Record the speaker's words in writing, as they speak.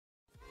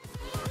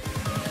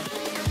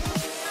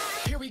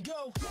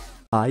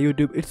Hi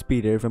YouTube, it's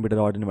Peter from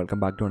Peter.in and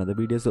welcome back to another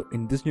video. So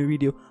in this new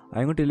video,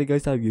 I'm going to tell you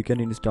guys how you can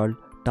install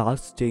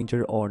Task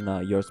Changer on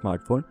your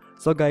smartphone.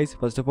 So guys,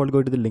 first of all,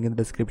 go to the link in the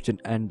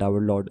description and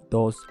download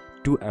those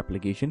two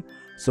applications.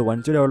 So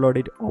once you download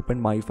it,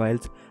 open My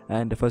Files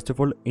and first of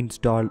all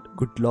install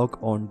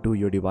GoodLock onto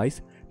your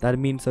device. That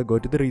means go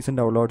to the recent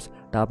downloads,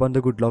 tap on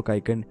the GoodLock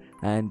icon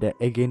and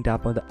again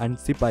tap on the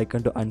unzip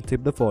icon to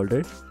unzip the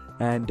folder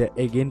and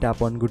again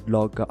tap on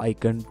GoodLock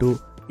icon to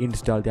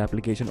install the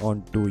application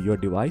onto your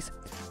device.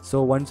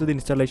 So once the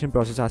installation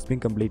process has been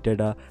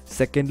completed,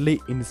 secondly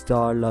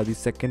install the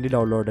secondly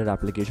downloaded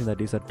application, that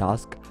is a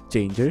Task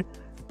Changer.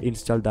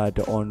 Install that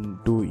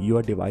onto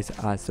your device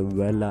as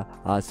well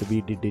as we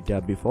did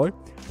it before.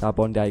 Tap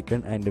on the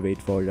icon and wait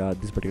for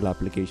this particular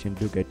application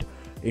to get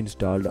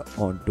installed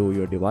onto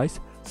your device.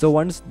 So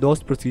once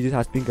those procedures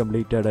has been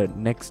completed,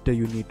 next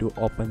you need to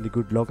open the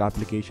GoodLock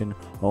application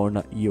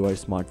on your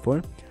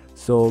smartphone.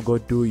 So go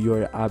to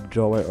your app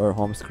drawer or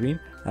home screen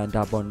and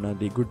tap on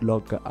the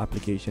GoodLock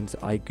applications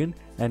icon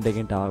and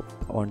again tap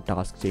on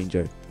Task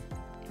Changer.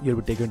 You'll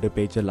be taken to a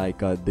page like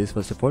this.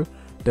 First of all,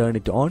 turn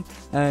it on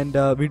and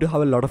we do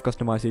have a lot of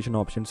customization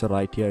options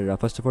right here.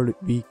 First of all,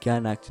 we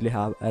can actually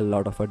have a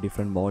lot of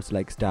different modes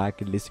like stack,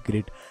 list,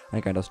 grid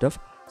and kind of stuff.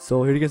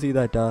 So here you can see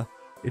that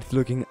it's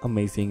looking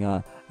amazing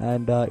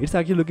and it's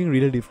actually looking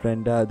really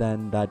different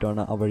than that on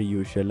our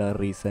usual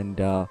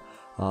recent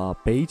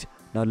page.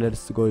 Now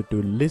let's go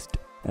to list,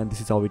 and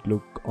this is how it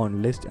look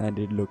on list, and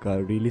it look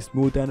really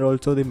smooth, and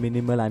also the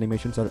minimal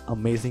animations are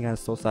amazing and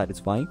so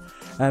satisfying.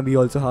 And we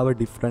also have a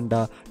different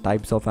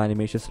types of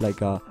animations like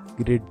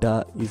grid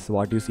is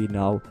what you see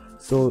now.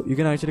 So you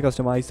can actually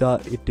customize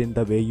it in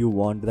the way you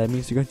want. That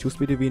means you can choose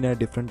between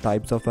different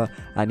types of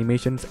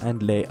animations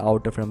and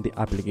layout from the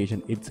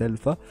application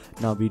itself.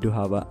 Now we do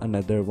have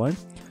another one.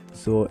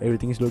 So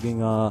everything is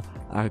looking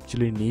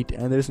actually neat,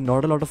 and there is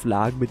not a lot of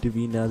lag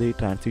between the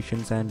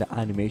transitions and the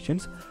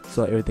animations,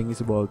 so everything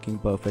is working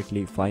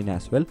perfectly fine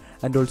as well.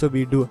 And also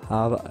we do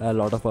have a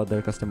lot of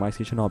other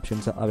customization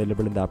options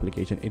available in the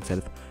application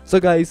itself. So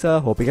guys,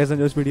 hope you guys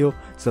enjoyed this video.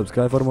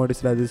 Subscribe for more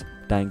tips like this.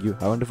 Thank you,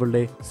 have a wonderful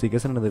day. See you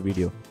guys in another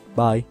video.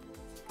 Bye.